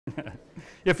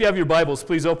If you have your Bibles,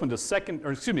 please open to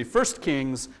 1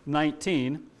 Kings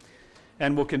 19,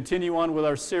 and we'll continue on with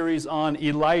our series on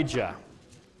Elijah.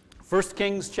 1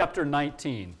 Kings chapter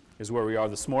 19 is where we are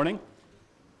this morning.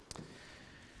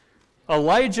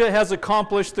 Elijah has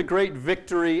accomplished the great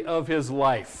victory of his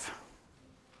life.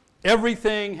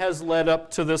 Everything has led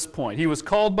up to this point. He was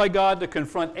called by God to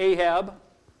confront Ahab,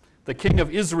 the king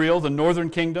of Israel, the northern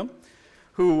kingdom,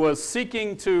 who was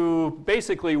seeking to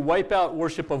basically wipe out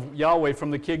worship of Yahweh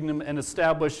from the kingdom and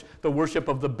establish the worship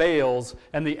of the Baals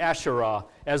and the Asherah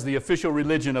as the official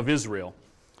religion of Israel,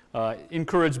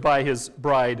 encouraged by his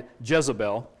bride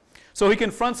Jezebel. So he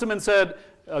confronts him and said,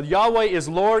 Yahweh is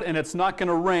Lord, and it's not going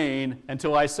to rain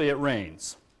until I say it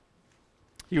rains.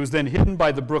 He was then hidden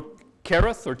by the brook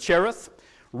Cherith.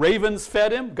 Ravens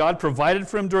fed him. God provided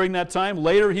for him during that time.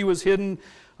 Later he was hidden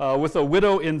with a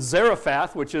widow in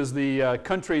Zarephath, which is the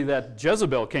country that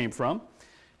Jezebel came from.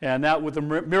 And that, with the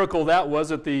miracle that was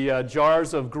that the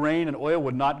jars of grain and oil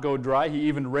would not go dry. He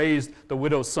even raised the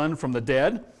widow's son from the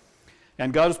dead.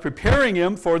 And God was preparing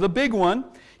him for the big one.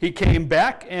 He came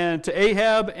back to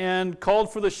Ahab and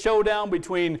called for the showdown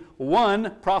between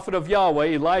one prophet of Yahweh,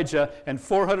 Elijah, and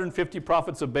 450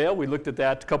 prophets of Baal. We looked at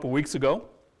that a couple weeks ago.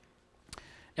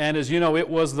 And as you know, it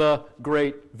was the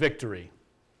great victory.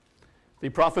 The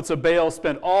prophets of Baal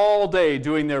spent all day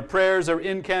doing their prayers, their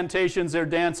incantations, their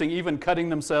dancing, even cutting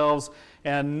themselves,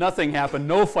 and nothing happened.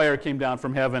 No fire came down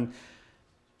from heaven.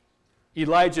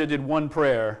 Elijah did one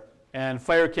prayer, and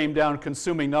fire came down,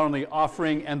 consuming not only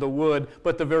offering and the wood,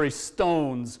 but the very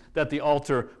stones that the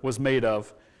altar was made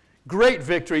of. Great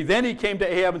victory. Then he came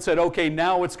to Ahab and said, okay,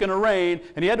 now it's going to rain.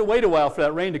 And he had to wait a while for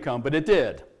that rain to come, but it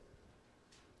did.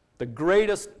 The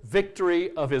greatest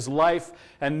victory of his life,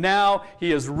 and now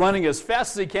he is running as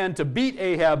fast as he can to beat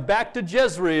Ahab back to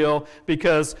Jezreel,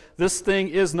 because this thing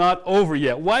is not over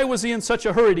yet. Why was he in such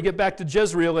a hurry to get back to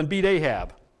Jezreel and beat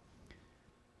Ahab?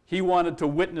 He wanted to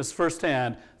witness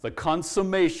firsthand the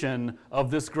consummation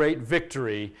of this great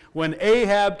victory when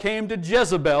Ahab came to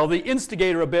Jezebel, the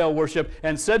instigator of Baal worship,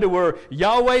 and said to her,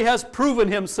 Yahweh has proven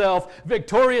himself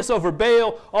victorious over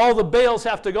Baal. All the Baals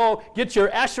have to go. Get your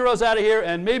Asherahs out of here,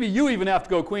 and maybe you even have to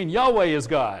go, Queen. Yahweh is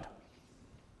God.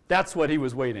 That's what he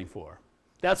was waiting for.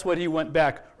 That's what he went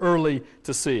back early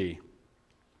to see.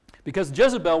 Because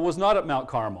Jezebel was not at Mount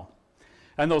Carmel.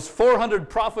 And those 400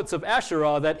 prophets of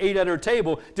Asherah that ate at her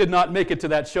table did not make it to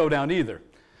that showdown either.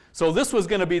 So this was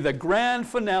going to be the grand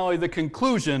finale, the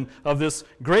conclusion of this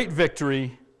great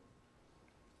victory.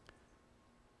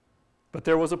 But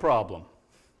there was a problem.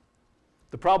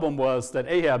 The problem was that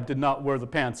Ahab did not wear the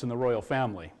pants in the royal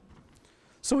family.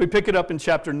 So we pick it up in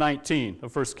chapter 19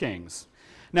 of 1 Kings.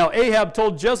 Now Ahab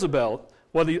told Jezebel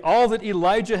all that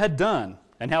Elijah had done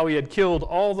and how he had killed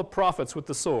all the prophets with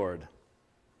the sword.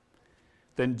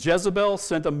 Then Jezebel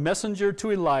sent a messenger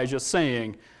to Elijah,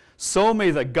 saying, so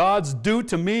may the gods do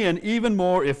to me, and even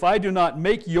more, if I do not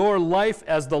make your life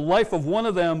as the life of one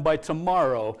of them by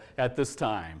tomorrow at this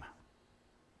time.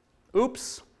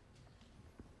 Oops.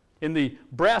 In the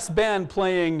brass band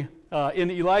playing in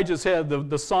Elijah's head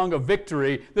the song of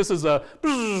victory, this is a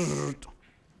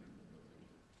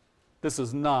This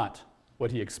is not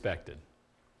what he expected.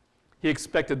 He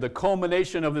expected the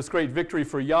culmination of this great victory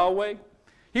for Yahweh.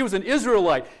 He was an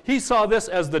Israelite. He saw this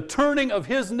as the turning of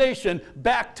his nation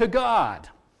back to God.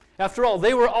 After all,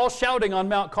 they were all shouting on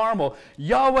Mount Carmel,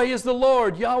 Yahweh is the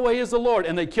Lord, Yahweh is the Lord,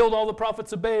 and they killed all the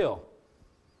prophets of Baal.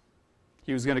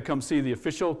 He was going to come see the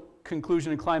official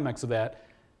conclusion and climax of that,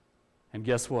 and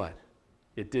guess what?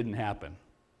 It didn't happen.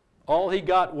 All he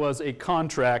got was a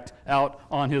contract out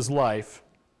on his life.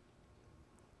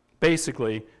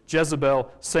 Basically, Jezebel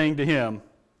saying to him,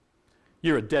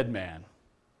 you're a dead man.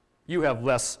 You have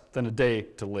less than a day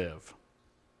to live.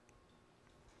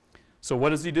 So what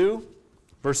does he do?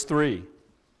 Verse 3.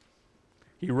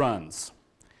 He runs.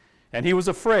 And he was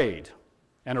afraid,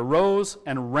 and arose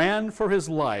and ran for his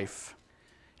life,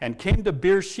 and came to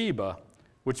Beersheba,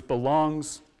 which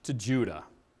belongs to Judah,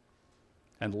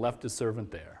 and left his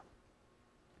servant there.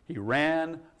 He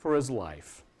ran for his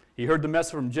life. He heard the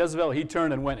message from Jezebel. He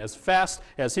turned and went as fast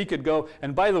as he could go.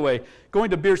 And by the way, going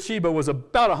to Beersheba was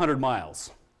about 100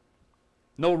 miles.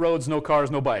 No roads, no cars,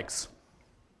 no bikes.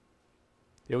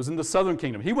 It was in the southern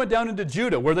kingdom. He went down into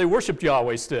Judah, where they worshiped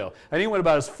Yahweh still. And he went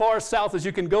about as far south as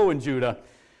you can go in Judah,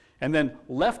 and then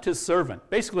left his servant.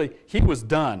 Basically, he was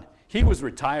done. He was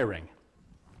retiring.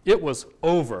 It was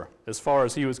over as far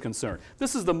as he was concerned.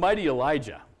 This is the mighty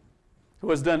Elijah, who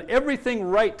has done everything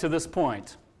right to this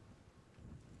point.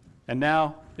 And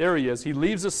now, there he is. He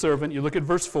leaves his servant. You look at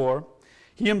verse 4.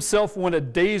 He himself went a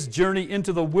day's journey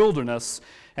into the wilderness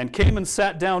and came and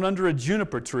sat down under a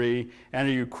juniper tree, and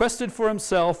he requested for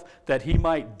himself that he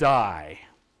might die,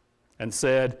 and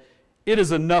said, "It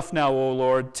is enough now, O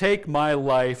Lord, take my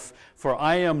life, for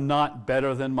I am not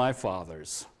better than my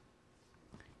fathers."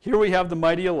 Here we have the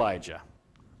mighty Elijah.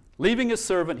 Leaving his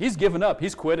servant, he's given up,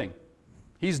 he's quitting.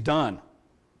 He's done.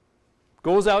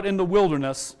 Goes out in the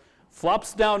wilderness,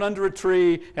 flops down under a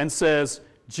tree, and says,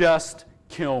 "Just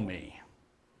kill me.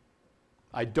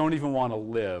 I don't even want to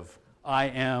live. I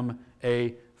am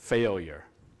a failure."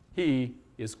 He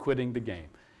is quitting the game.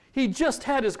 He just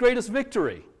had his greatest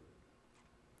victory.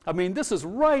 I mean, this is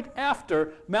right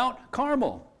after Mount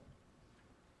Carmel,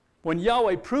 when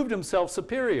Yahweh proved himself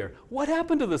superior. What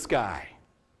happened to this guy?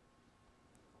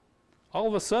 All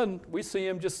of a sudden, we see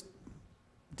him just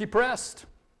depressed,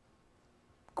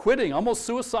 quitting, almost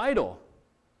suicidal,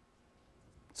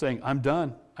 saying, "I'm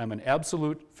done. I'm an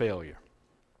absolute failure."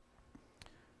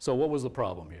 So what was the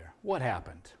problem here? What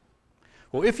happened?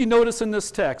 Well, if you notice in this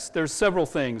text, there's several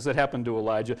things that happened to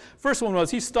Elijah. First one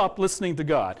was he stopped listening to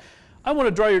God. I want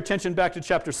to draw your attention back to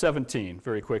chapter 17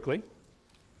 very quickly.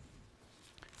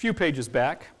 A few pages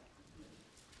back.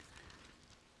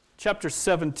 Chapter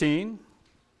 17,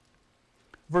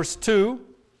 verse 2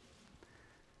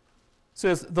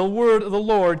 says, "The word of the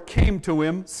Lord came to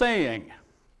him, saying,"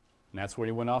 and that's when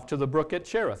he went off to the brook at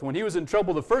Cherith. When he was in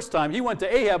trouble the first time, he went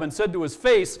to Ahab and said to his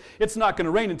face, "It's not going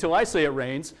to rain until I say it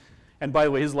rains." And by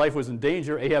the way, his life was in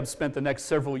danger. Ahab spent the next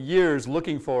several years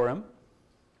looking for him.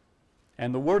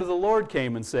 And the word of the Lord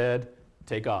came and said,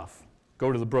 "Take off.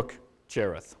 Go to the brook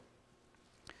Cherith."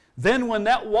 Then when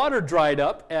that water dried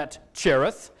up at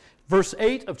Cherith, verse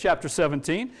 8 of chapter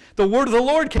 17, the word of the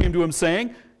Lord came to him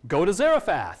saying, "Go to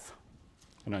Zarephath."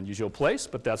 An unusual place,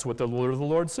 but that's what the word of the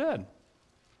Lord said.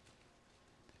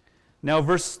 Now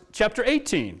chapter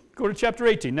 18. Go to chapter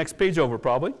 18, next page over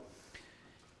probably.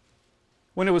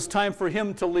 When it was time for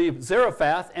him to leave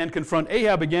Zarephath and confront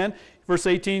Ahab again, verse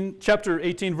 18, chapter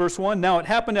 18, verse 1, "Now it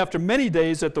happened after many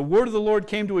days that the word of the Lord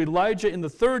came to Elijah in the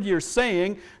 3rd year,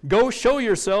 saying, Go show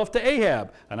yourself to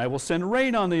Ahab, and I will send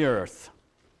rain on the earth."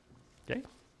 Okay?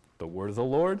 The word of the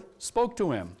Lord spoke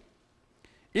to him.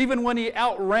 Even when he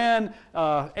outran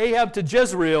Ahab to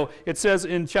Jezreel, it says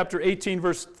in chapter 18,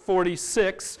 verse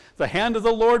 46, "The hand of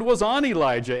the Lord was on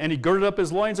Elijah, and he girded up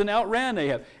his loins and outran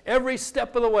Ahab." Every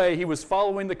step of the way, he was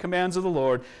following the commands of the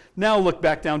Lord. Now look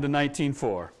back down to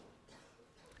 19:4.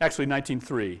 Actually,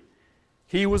 19:3.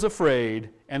 "He was afraid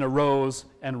and arose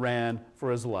and ran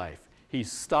for his life." He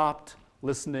stopped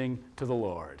listening to the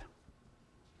Lord.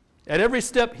 At every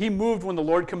step, he moved when the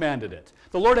Lord commanded it.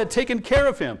 The Lord had taken care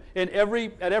of him at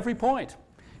every point.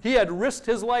 He had risked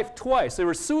his life twice. There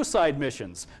were suicide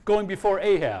missions going before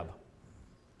Ahab,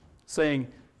 saying,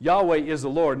 "Yahweh is the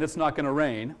Lord, and it's not going to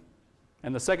rain."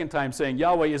 And the second time saying,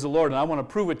 "Yahweh is the Lord, and I want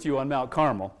to prove it to you on Mount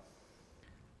Carmel."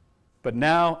 But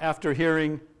now, after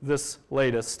hearing this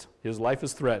latest, his life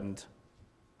is threatened.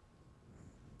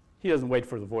 He doesn't wait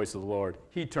for the voice of the Lord.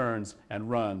 He turns and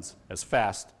runs as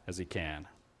fast as he can.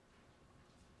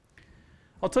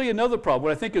 I'll tell you another problem,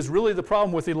 what I think is really the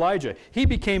problem with Elijah. He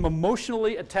became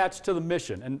emotionally attached to the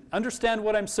mission. And understand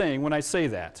what I'm saying when I say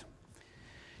that.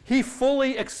 He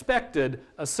fully expected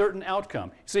a certain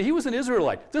outcome. See, he was an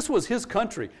Israelite. This was his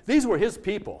country. These were his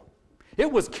people.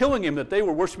 It was killing him that they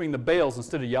were worshiping the Baals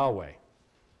instead of Yahweh.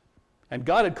 And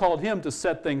God had called him to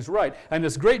set things right. And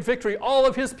this great victory, all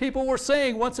of his people were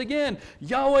saying once again,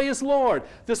 "Yahweh is Lord."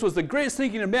 This was the greatest thing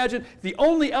you can imagine. The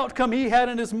only outcome he had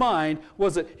in his mind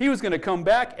was that he was going to come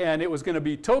back and it was going to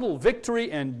be total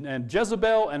victory, and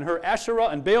Jezebel and her Asherah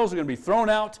and Baals were going to be thrown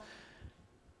out.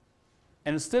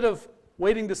 And instead of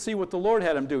waiting to see what the Lord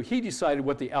had him do, he decided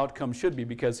what the outcome should be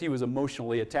because he was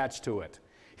emotionally attached to it.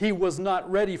 He was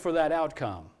not ready for that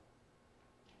outcome.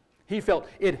 He felt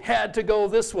it had to go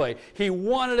this way. He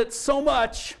wanted it so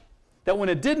much that when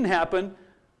it didn't happen,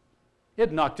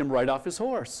 it knocked him right off his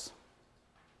horse.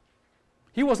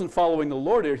 He wasn't following the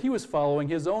Lord here. He was following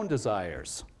his own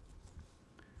desires.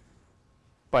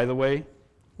 By the way,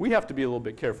 we have to be a little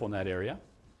bit careful in that area.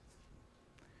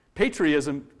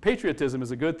 Patriotism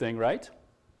is a good thing, right?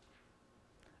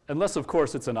 Unless, of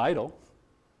course, it's an idol.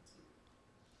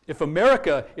 If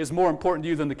America is more important to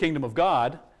you than the kingdom of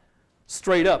God,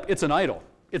 straight up, it's an idol.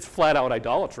 It's flat out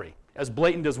idolatry, as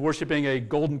blatant as worshiping a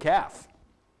golden calf,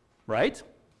 right?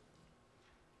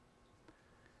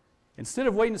 Instead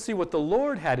of waiting to see what the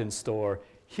Lord had in store,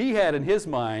 he had in his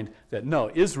mind that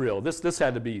no, Israel, this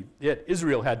had to be it.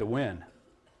 Israel had to win.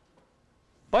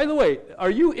 By the way, are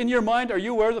you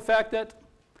aware of the fact that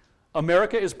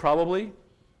America is probably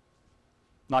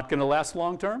not going to last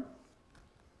long term?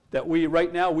 that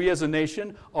right now, we as a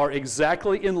nation are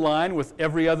exactly in line with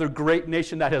every other great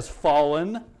nation that has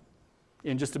fallen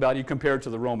in just about, you compare it to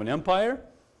the Roman Empire,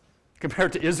 compare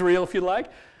it to Israel if you like.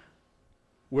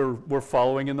 We're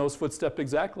following in those footsteps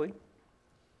exactly.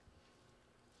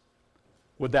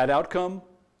 Would that outcome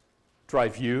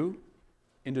drive you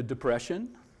into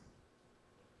depression?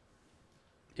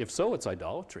 If so, it's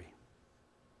idolatry.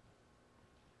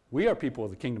 We are people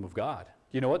of the kingdom of God.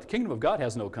 You know what? The kingdom of God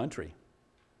has no country.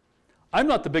 I'm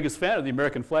not the biggest fan of the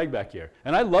American flag back here,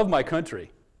 and I love my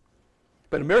country.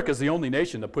 But America is the only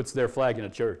nation that puts their flag in a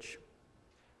church.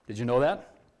 Did you know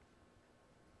that?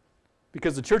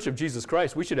 Because the Church of Jesus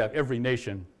Christ, we should have every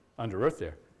nation under earth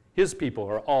there. His people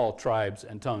are all tribes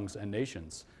and tongues and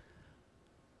nations.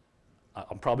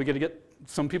 I'm probably going to get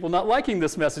some people not liking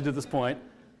this message at this point,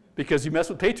 because you mess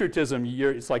with patriotism,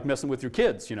 it's like messing with your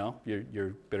kids, you know.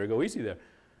 You better go easy there.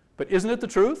 But isn't it the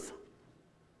truth?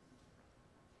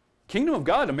 Kingdom of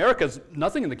God, America's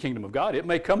nothing in the kingdom of God. It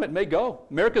may come, it may go.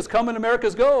 America's come and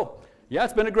America's go. Yeah,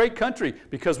 it's been a great country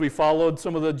because we followed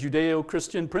some of the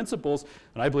Judeo-Christian principles,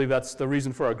 and I believe that's the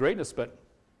reason for our greatness, but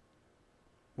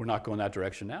we're not going that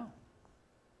direction now.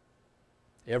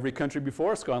 Every country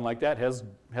before us gone like that has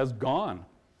gone.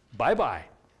 Bye-bye.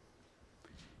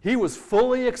 He was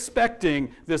fully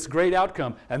expecting this great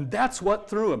outcome, and that's what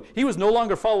threw him. He was no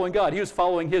longer following God. He was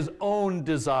following his own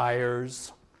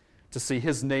desires to see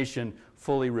his nation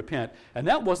fully repent. And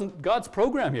that wasn't God's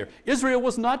program here. Israel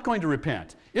was not going to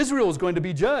repent. Israel was going to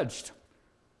be judged.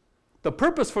 The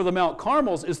purpose for the Mount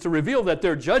Carmels is to reveal that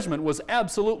their judgment was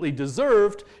absolutely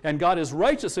deserved, and God is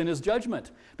righteous in his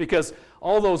judgment, because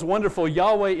all those wonderful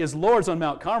Yahweh is Lords on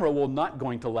Mount Carmel will not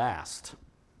going to last.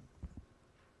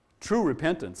 True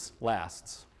repentance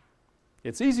lasts.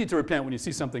 It's easy to repent when you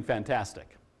see something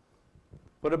fantastic.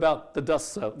 What about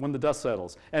when the dust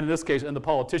settles? And in this case, and the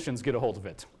politicians get a hold of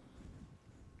it.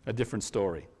 A different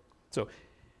story. So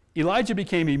Elijah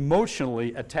became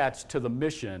emotionally attached to the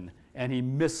mission, and he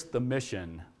missed the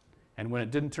mission. And when it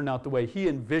didn't turn out the way he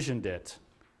envisioned it,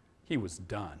 he was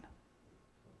done.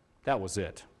 That was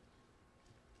it.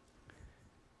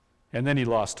 And then he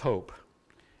lost hope.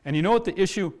 And you know what the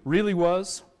issue really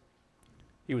was?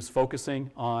 He was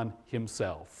focusing on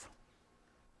himself.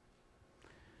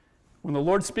 When the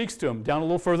Lord speaks to him, down a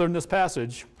little further in this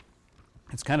passage,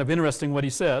 it's kind of interesting what he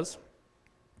says.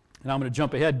 And I'm going to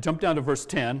jump ahead, jump down to verse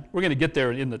 10. We're going to get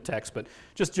there in the text, but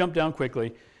just jump down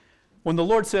quickly. When the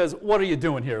Lord says, "What are you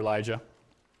doing here, Elijah?"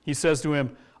 He says to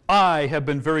him, "I have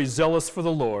been very zealous for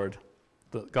the Lord,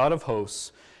 the God of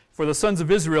hosts. For the sons of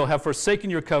Israel have forsaken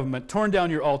your covenant, torn down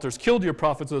your altars, killed your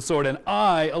prophets with the sword, and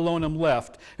I alone am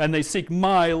left, and they seek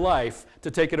my life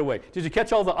to take it away." Did you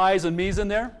catch all the I's and me's in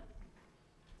there?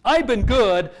 I've been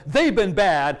good, they've been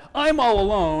bad, I'm all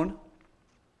alone,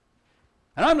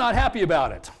 and I'm not happy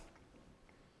about it.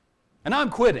 And I'm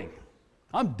quitting.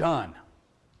 I'm done.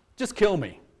 Just kill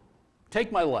me.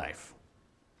 Take my life.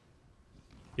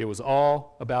 It was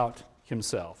all about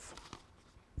himself.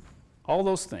 All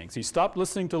those things. He stopped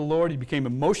listening to the Lord, he became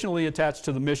emotionally attached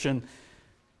to the mission,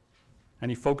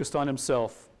 and he focused on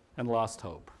himself and lost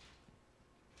hope.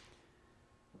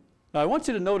 Now, I want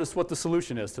you to notice what the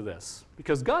solution is to this,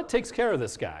 because God takes care of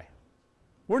this guy.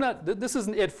 This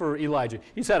isn't it for Elijah.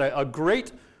 He's had a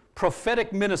great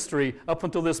prophetic ministry up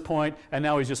until this point, and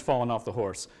now he's just fallen off the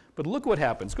horse. But look what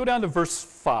happens. Go down to verse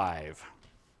 5.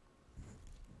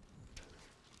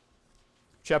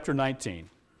 Chapter 19.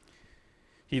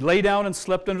 He lay down and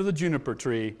slept under the juniper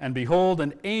tree, and behold,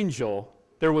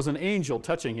 there was an angel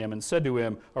touching him, and said to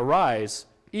him, "Arise,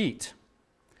 eat."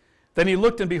 Then he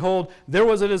looked, and behold, there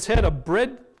was at his head a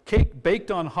bread cake baked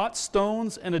on hot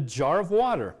stones and a jar of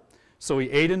water. So he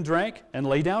ate and drank and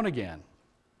lay down again.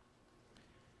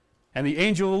 And the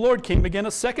angel of the Lord came again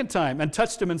a second time and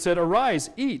touched him and said, "Arise,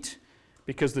 eat,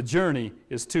 because the journey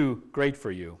is too great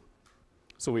for you."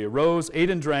 So he arose, ate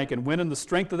and drank, and went in the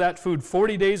strength of that food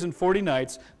 40 days and 40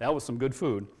 nights, that was some good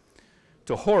food,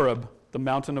 to Horeb, the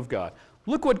mountain of God.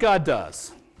 Look what God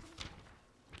does.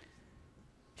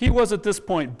 He was at this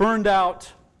point burned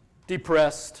out,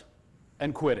 depressed,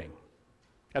 and quitting.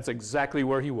 That's exactly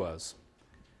where he was.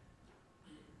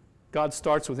 God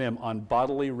starts with him on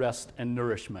bodily rest and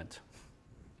nourishment.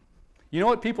 You know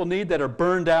what people need that are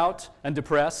burned out and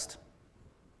depressed?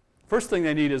 First thing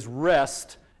they need is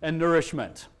rest and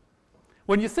nourishment.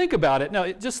 When you think about it,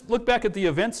 now just look back at the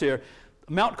events here.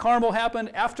 Mount Carmel happened.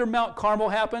 After Mount Carmel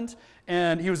happened,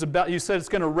 and he said it's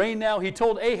going to rain now, he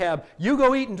told Ahab, "You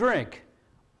go eat and drink.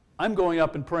 I'm going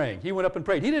up and praying." He went up and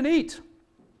prayed. He didn't eat.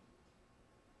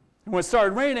 And when it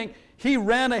started raining, he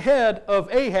ran ahead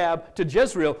of Ahab to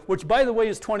Jezreel, which, by the way,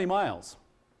 is 20 miles.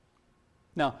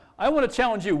 Now, I want to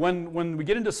challenge you, when we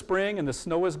get into spring and the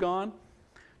snow is gone,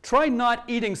 try not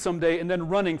eating someday and then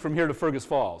running from here to Fergus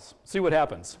Falls. See what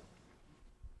happens.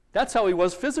 That's how he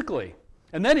was physically.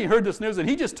 And then he heard this news and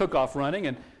he just took off running,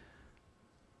 and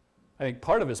I think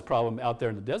part of his problem out there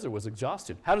in the desert was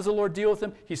exhaustion. How does the Lord deal with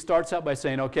him? He starts out by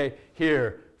saying, okay,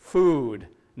 here, food,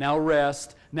 now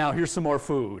rest, now here's some more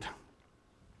food.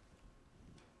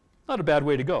 Not a bad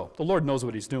way to go. The Lord knows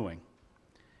what he's doing.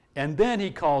 And then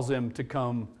he calls him to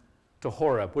come to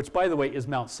Horeb, which, by the way, is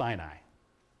Mount Sinai.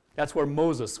 That's where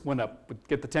Moses went up, would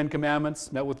get the 10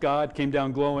 Commandments, met with God, came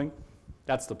down glowing.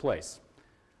 That's the place.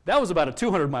 That was about a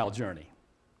 200-mile journey.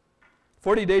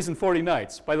 40 days and 40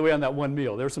 nights, by the way, on that one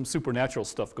meal. There's some supernatural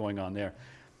stuff going on there.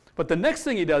 But the next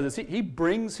thing he does is he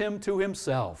brings him to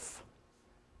himself.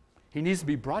 He needs to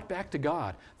be brought back to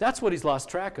God. That's what he's lost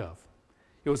track of.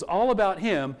 It was all about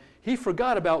him. He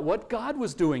forgot about what God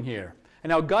was doing here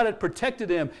and how God had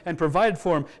protected him and provided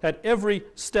for him at every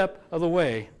step of the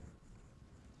way.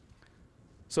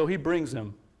 So he brings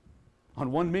him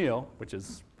on one meal, which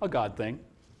is a God thing,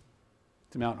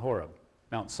 to Mount Horeb,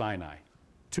 Mount Sinai,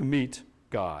 to meet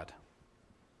God.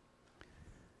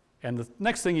 And the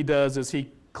next thing he does is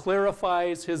he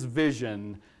clarifies his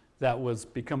vision that was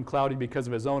become cloudy because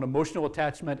of his own emotional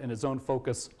attachment and his own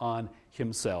focus on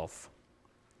himself.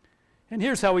 And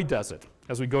here's how he does it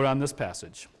as we go down this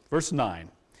passage. Verse 9.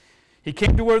 He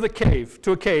came to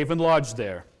a cave and lodged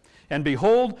there. And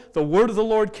behold, the word of the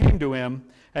Lord came to him,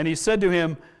 and he said to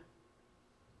him,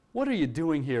 "What are you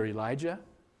doing here, Elijah?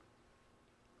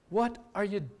 What are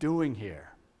you doing here?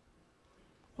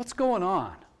 What's going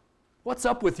on? What's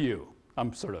up with you?"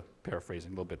 I'm sort of paraphrasing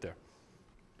a little bit there.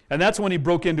 And that's when he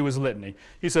broke into his litany.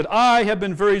 He said, "I have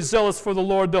been very zealous for the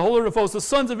Lord, the Lord of hosts. The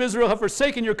sons of Israel have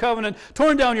forsaken your covenant,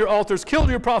 torn down your altars, killed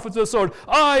your prophets with the sword.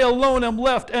 I alone am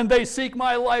left, and they seek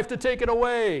my life to take it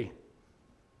away.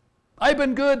 I've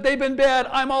been good, they've been bad,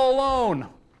 I'm all alone."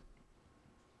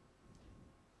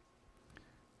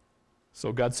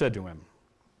 So God said to him,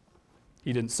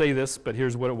 he didn't say this, but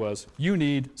here's what it was. "You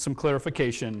need some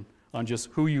clarification on just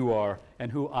who you are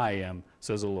and who I am,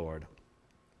 says the Lord."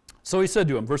 So he said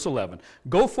to him, verse 11,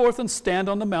 "Go forth and stand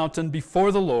on the mountain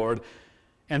before the Lord."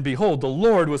 And behold, the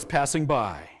Lord was passing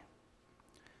by.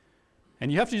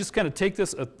 And you have to just kind of take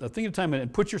this a thing at a time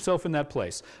and put yourself in that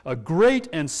place. A great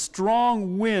and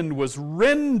strong wind was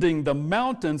rending the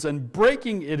mountains and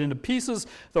breaking it into pieces,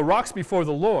 the rocks before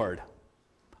the Lord.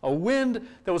 A wind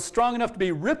that was strong enough to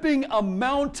be ripping a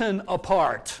mountain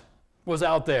apart was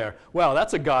out there. Wow,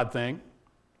 that's a God thing,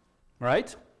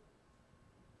 right?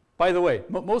 By the way,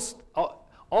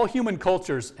 all human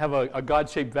cultures have a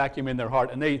God-shaped vacuum in their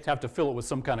heart, and they have to fill it with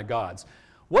some kind of gods.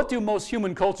 What do most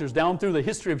human cultures, down through the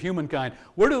history of humankind,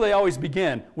 where do they always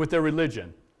begin with their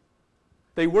religion?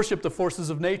 They worship the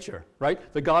forces of nature, right?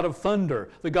 The god of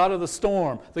thunder, the god of the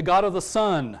storm, the god of the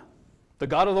sun, the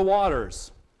god of the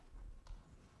waters.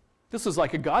 This is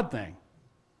like a God thing.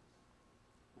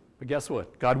 But guess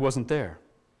what? God wasn't there.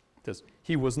 Because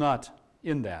he was not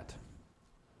in that.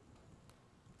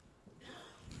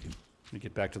 Let me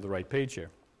get back to the right page here.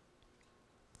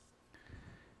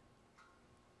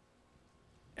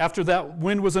 After that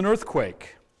wind was an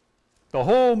earthquake. The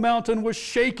whole mountain was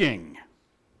shaking.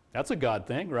 That's a God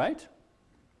thing, right?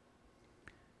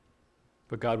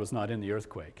 But God was not in the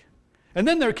earthquake. And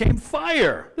then there came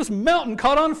fire. This mountain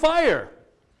caught on fire.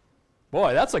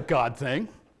 Boy, that's a God thing.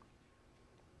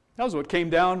 That was what came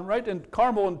down right in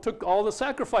Carmel and took all the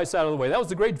sacrifice out of the way. That was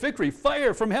the great victory,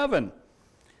 fire from heaven.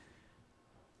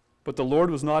 But the Lord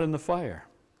was not in the fire.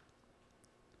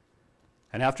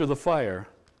 And after the fire,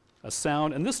 a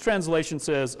sound, and this translation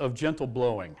says, of gentle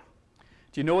blowing.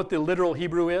 Do you know what the literal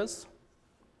Hebrew is?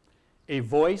 A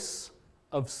voice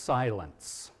of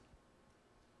silence.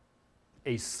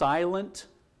 A silent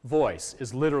voice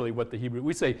is literally what the Hebrew,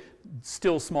 we say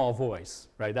still small voice,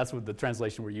 right? That's what the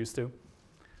translation we're used to.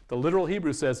 The literal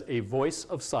Hebrew says a voice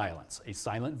of silence, a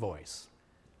silent voice.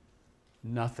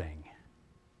 Nothing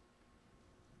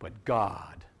but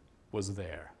God was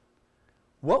there.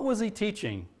 What was he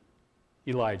teaching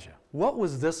Elijah? What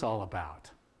was this all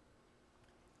about?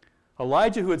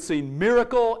 Elijah, who had seen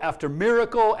miracle after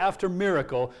miracle after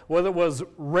miracle, whether it was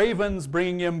ravens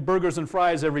bringing him burgers and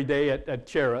fries every day at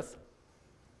Cherith,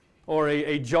 or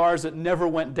a jars that never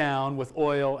went down with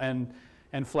oil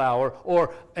and flour,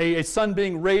 or a son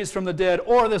being raised from the dead,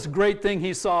 or this great thing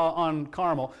he saw on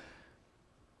Carmel.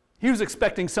 He was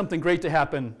expecting something great to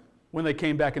happen when they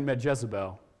came back and met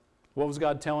Jezebel. What was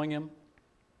God telling him?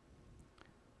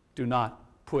 Do not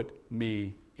put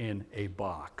me in a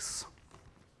box.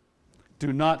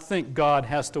 Do not think God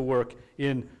has to work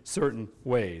in certain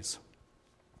ways.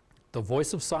 The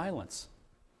voice of silence.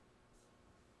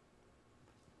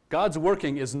 God's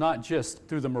working is not just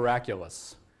through the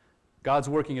miraculous. God's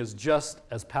working is just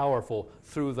as powerful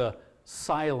through the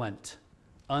silent,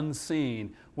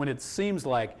 unseen, when it seems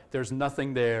like there's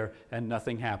nothing there and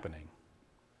nothing happening.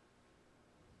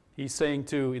 He's saying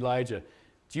to Elijah,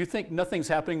 do you think nothing's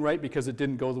happening right because it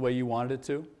didn't go the way you wanted it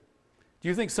to? Do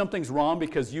you think something's wrong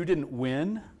because you didn't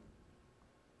win?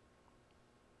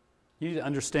 You need to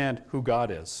understand who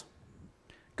God is.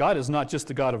 God is not just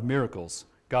the God of miracles.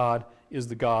 God is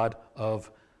the God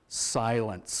of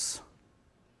silence.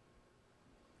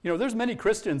 You know, there's many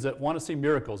Christians that want to see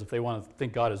miracles if they want to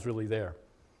think God is really there.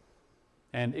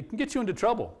 And it can get you into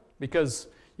trouble because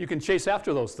you can chase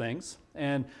after those things.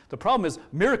 And the problem is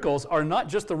miracles are not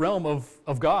just the realm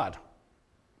of God.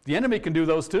 The enemy can do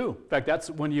those too. In fact, that's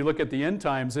when you look at the end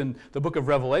times in the book of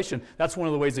Revelation, that's one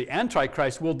of the ways the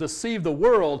Antichrist will deceive the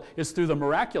world is through the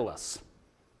miraculous.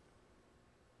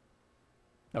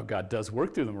 Now, God does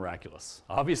work through the miraculous.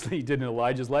 Obviously, he did in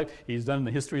Elijah's life. He's done in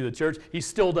the history of the church. He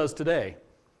still does today.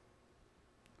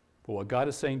 But what God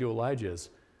is saying to Elijah is,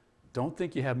 don't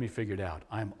think you have me figured out.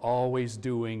 I'm always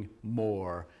doing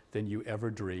more than you ever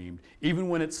dreamed. Even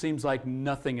when it seems like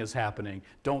nothing is happening,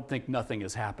 don't think nothing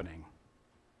is happening.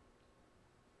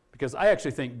 Because I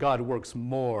actually think God works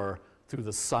more through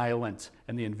the silent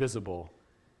and the invisible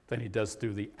than he does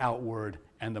through the outward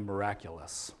and the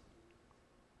miraculous.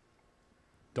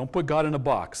 Don't put God in a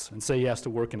box and say he has to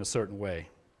work in a certain way.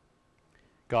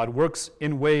 God works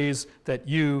in ways that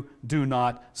you do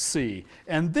not see.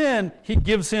 And then he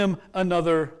gives him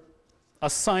another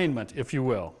assignment, if you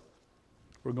will.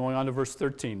 We're going on to verse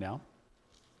 13 now.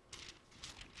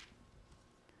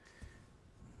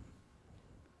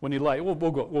 When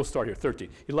we'll start here, 13.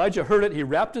 Elijah heard it, he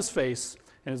wrapped his face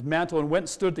in his mantle and went and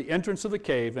stood at the entrance of the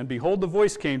cave, and behold, the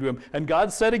voice came to him, and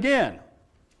God said again,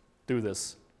 through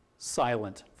this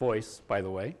silent voice, by the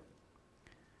way,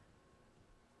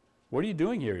 what are you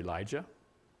doing here, Elijah?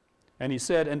 And he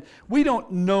said, and we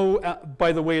don't know,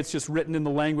 by the way, it's just written in the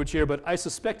language here, but I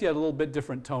suspect he had a little bit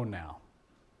different tone now.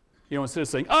 You know, instead of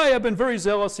saying, I have been very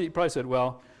zealous, he probably said,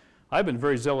 well, I've been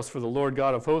very zealous for the Lord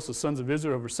God of hosts. The sons of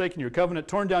Israel have forsaken your covenant,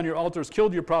 torn down your altars,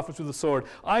 killed your prophets with the sword.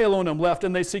 I alone am left,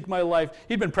 and they seek my life.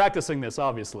 He'd been practicing this,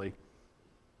 obviously.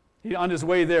 On his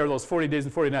way there, those 40 days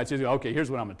and 40 nights, he's going, okay,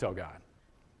 here's what I'm going to tell God.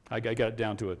 I got it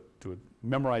down to a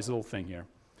memorized little thing here.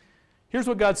 Here's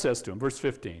what God says to him, verse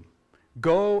 15.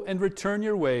 Go and return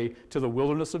your way to the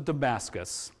wilderness of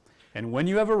Damascus, and when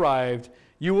you have arrived,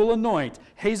 you will anoint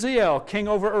Hazael king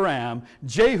over Aram,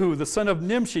 Jehu the son of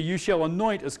Nimshi you shall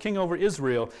anoint as king over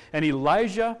Israel, and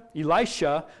Elisha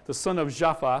the son of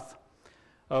Shaphat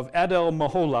of Adel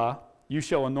Maholah you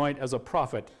shall anoint as a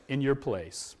prophet in your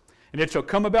place. And it shall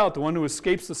come about, the one who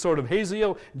escapes the sword of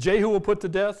Hazael, Jehu will put to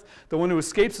death. The one who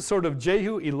escapes the sword of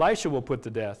Jehu, Elisha will put to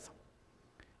death.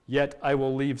 Yet I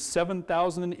will leave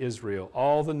 7,000 in Israel,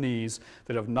 all the knees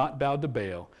that have not bowed to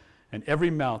Baal, and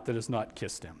every mouth that has not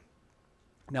kissed him.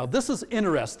 Now this is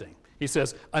interesting. He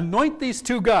says, anoint these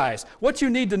two guys. What you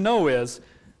need to know is,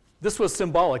 this was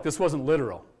symbolic, this wasn't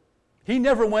literal. He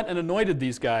never went and anointed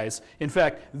these guys. In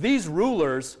fact, these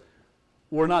rulers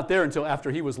were not there until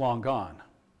after he was long gone.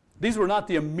 These were not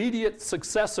the immediate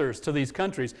successors to these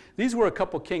countries. These were a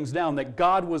couple kings down that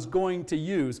God was going to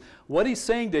use. What he's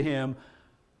saying to him,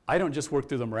 I don't just work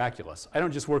through the miraculous. I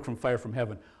don't just work from fire from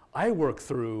heaven. I work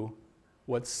through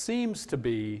what seems to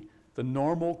be the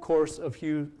normal course of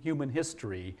human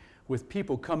history, with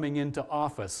people coming into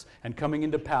office and coming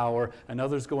into power and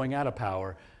others going out of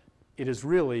power. It is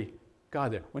really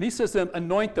God there. When he says to them,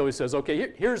 anoint, though, he says,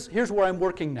 okay, here's where I'm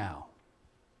working now.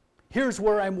 Here's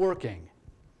where I'm working.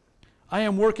 I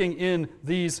am working in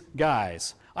these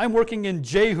guys. I'm working in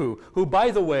Jehu, who,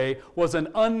 by the way, was an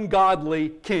ungodly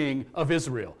king of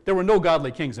Israel. There were no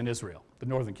godly kings in Israel, the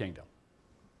northern kingdom.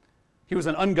 He was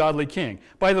an ungodly king.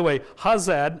 By the way,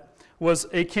 Hazad was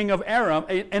a king of Aram,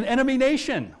 an enemy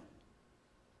nation.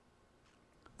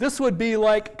 This would be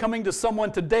like coming to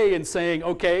someone today and saying,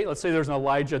 okay, let's say there's an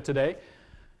Elijah today.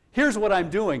 Here's what I'm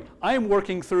doing. I'm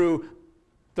working through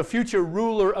the future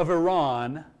ruler of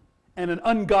Iran and an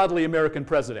ungodly American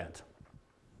president.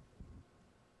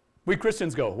 We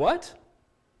Christians go, what?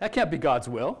 That can't be God's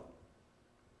will.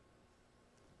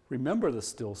 Remember the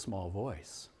still small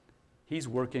voice. He's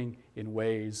working in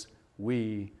ways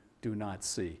we do not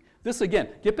see. This again,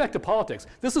 get back to politics.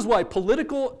 This is why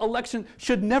political election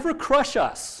should never crush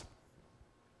us.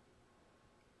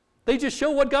 They just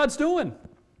show what God's doing.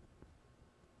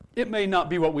 It may not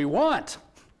be what we want,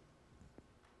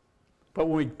 but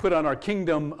when we put on our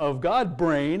kingdom of God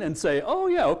brain and say, oh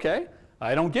yeah, okay,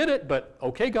 I don't get it, but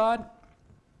okay, God,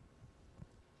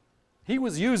 He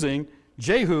was using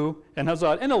Jehu and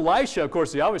Hazael. And Elisha, of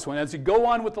course, the obvious one. As you go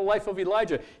on with the life of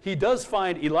Elijah, he does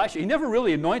find Elisha. He never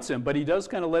really anoints him, but he does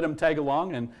kind of let him tag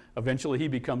along, and eventually he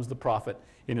becomes the prophet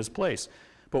in his place.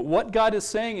 But what God is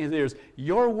saying is,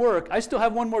 your work, I still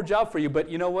have one more job for you, but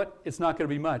you know what? It's not going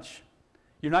to be much.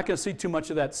 You're not going to see too much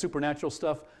of that supernatural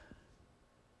stuff,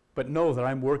 but know that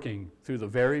I'm working through the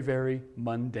very, very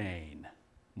mundane.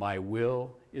 My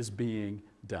will is being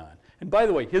done. And by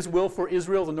the way, his will for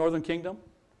Israel, the northern kingdom,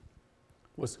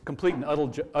 was complete and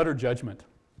utter judgment,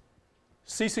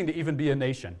 ceasing to even be a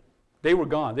nation. They were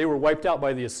gone. They were wiped out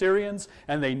by the Assyrians,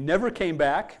 and they never came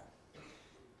back.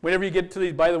 Whenever you get to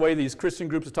these, by the way, these Christian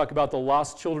groups that talk about the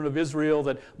lost children of Israel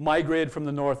that migrated from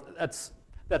the north, that's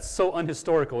so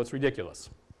unhistorical, it's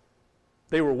ridiculous.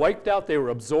 They were wiped out. They were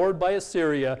absorbed by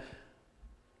Assyria.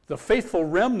 The faithful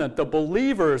remnant, the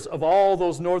believers of all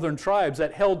those northern tribes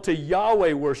that held to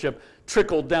Yahweh worship,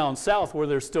 trickled down south where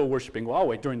they're still worshiping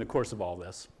Yahweh during the course of all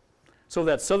this. So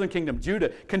that southern kingdom, Judah,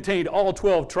 contained all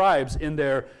 12 tribes in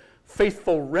their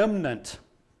faithful remnant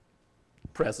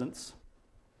presence.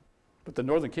 But the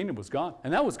northern kingdom was gone,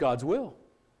 and that was God's will.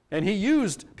 And he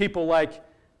used people like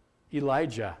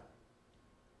Elijah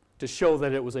to show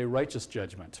that it was a righteous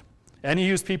judgment. And he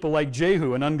used people like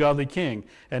Jehu, an ungodly king,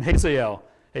 and Hazael,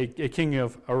 a king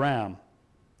of Aram,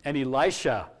 and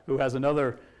Elisha, who has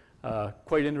another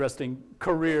quite interesting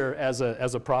career as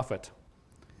a prophet.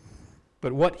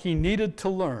 But what he needed to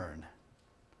learn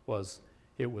was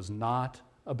it was not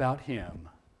about him,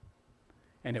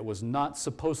 and it was not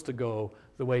supposed to go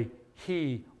the way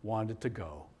he wanted it to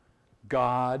go.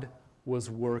 God was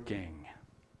working,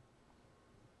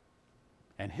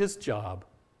 and his job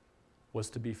was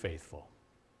to be faithful.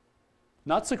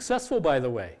 Not successful, by the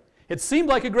way. It seemed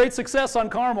like a great success on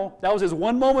Carmel. That was his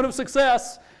one moment of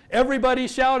success. Everybody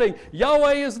shouting,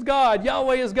 Yahweh is God,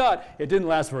 Yahweh is God. It didn't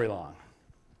last very long.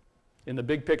 In the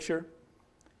big picture,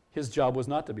 his job was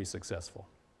not to be successful.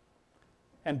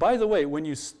 And by the way, when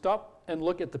you stop and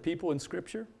look at the people in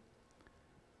Scripture,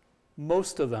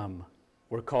 most of them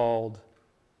were called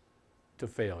to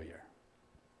failure.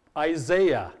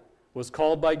 Isaiah was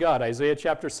called by God. Isaiah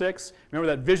chapter 6.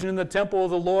 Remember that vision in the temple of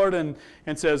the Lord and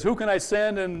says, who can I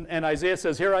send? And Isaiah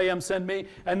says, here I am, send me.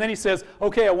 And then he says,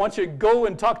 okay, I want you to go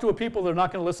and talk to a people that are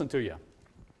not going to listen to you.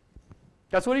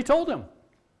 That's what he told him.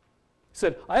 He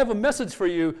said, I have a message for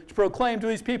you to proclaim to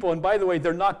these people, and by the way,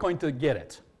 they're not going to get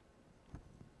it.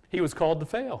 He was called to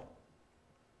fail.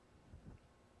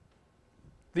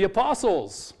 The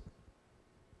apostles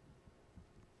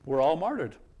were all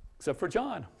martyred, except for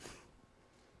John.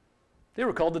 They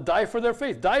were called to die for their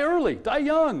faith. Die early, die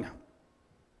young.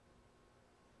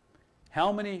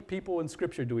 How many people in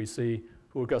Scripture do we see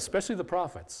who are, especially the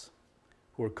prophets,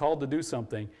 who were called to do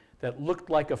something that looked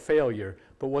like a failure,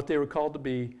 but what they were called to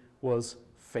be was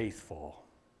faithful?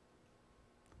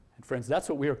 And friends, that's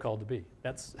what we are called to be.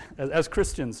 That's, as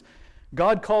Christians,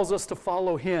 God calls us to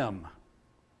follow him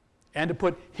and to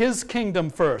put his kingdom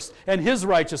first and his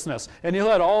righteousness, and he'll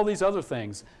add all these other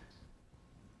things.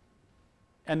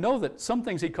 And know that some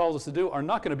things he calls us to do are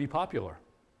not going to be popular.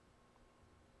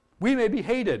 We may be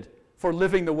hated for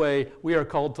living the way we are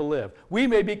called to live. We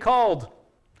may be called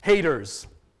haters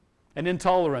and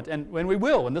intolerant, and when we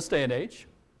will in this day and age.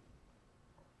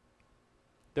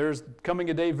 There's coming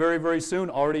a day very, very soon,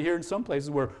 already here in some places,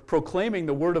 where proclaiming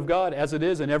the Word of God as it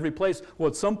is in every place will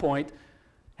at some point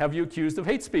have you accused of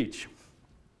hate speech.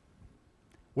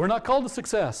 We're not called to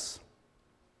success.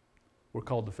 We're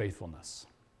called to faithfulness.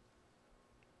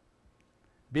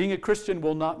 Being a Christian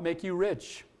will not make you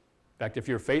rich. In fact, if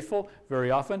you're faithful,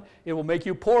 very often, it will make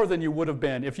you poorer than you would have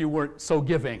been if you weren't so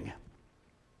giving.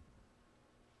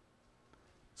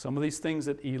 Some of these things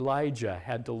that Elijah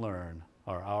had to learn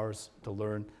are ours to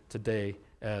learn today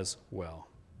as well.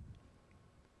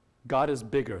 God is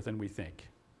bigger than we think.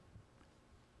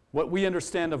 What we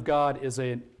understand of God is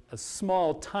a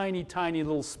small, tiny, tiny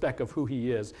little speck of who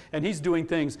he is. And he's doing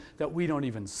things that we don't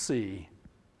even see.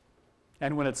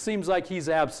 And when it seems like he's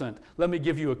absent, let me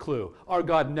give you a clue. Our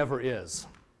God never is.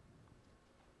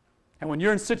 And when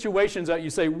you're in situations that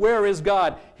you say, where is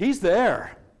God? He's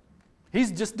there.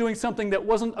 He's just doing something that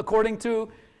wasn't according to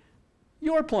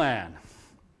your plan.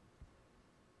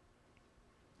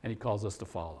 And he calls us to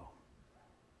follow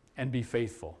and be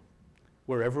faithful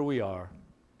wherever we are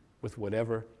with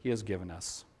whatever he has given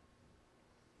us.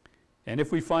 And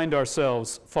if we find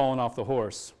ourselves fallen off the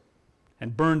horse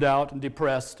and burned out and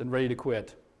depressed and ready to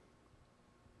quit,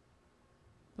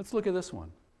 let's look at this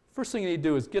one. First thing you need to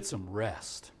do is get some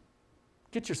rest.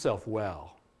 Get yourself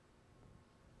well.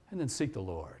 And then seek the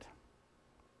Lord.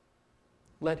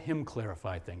 Let him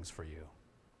clarify things for you.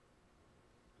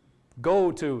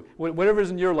 Go to, whatever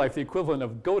is in your life, the equivalent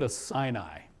of go to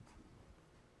Sinai.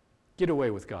 Get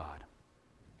away with God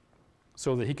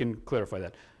so that he can clarify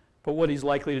that. But what he's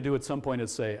likely to do at some point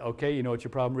is say, okay, you know what your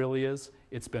problem really is?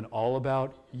 It's been all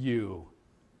about you.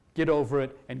 Get over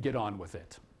it and get on with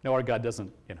it. No, our God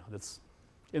doesn't,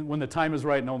 when the time is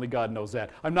right, and only God knows that.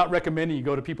 I'm not recommending you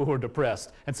go to people who are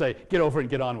depressed and say, get over it and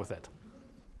get on with it.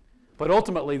 But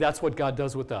ultimately, that's what God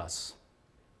does with us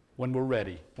when we're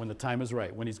ready, when the time is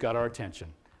right, when he's got our attention,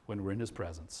 when we're in his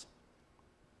presence.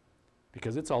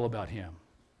 Because it's all about him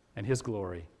and his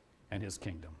glory and his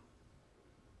kingdom.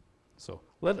 So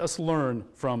let us learn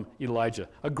from Elijah,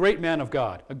 a great man of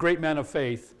God, a great man of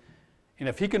faith. And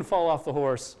if he can fall off the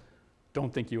horse,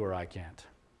 don't think you or I can't.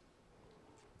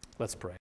 Let's pray.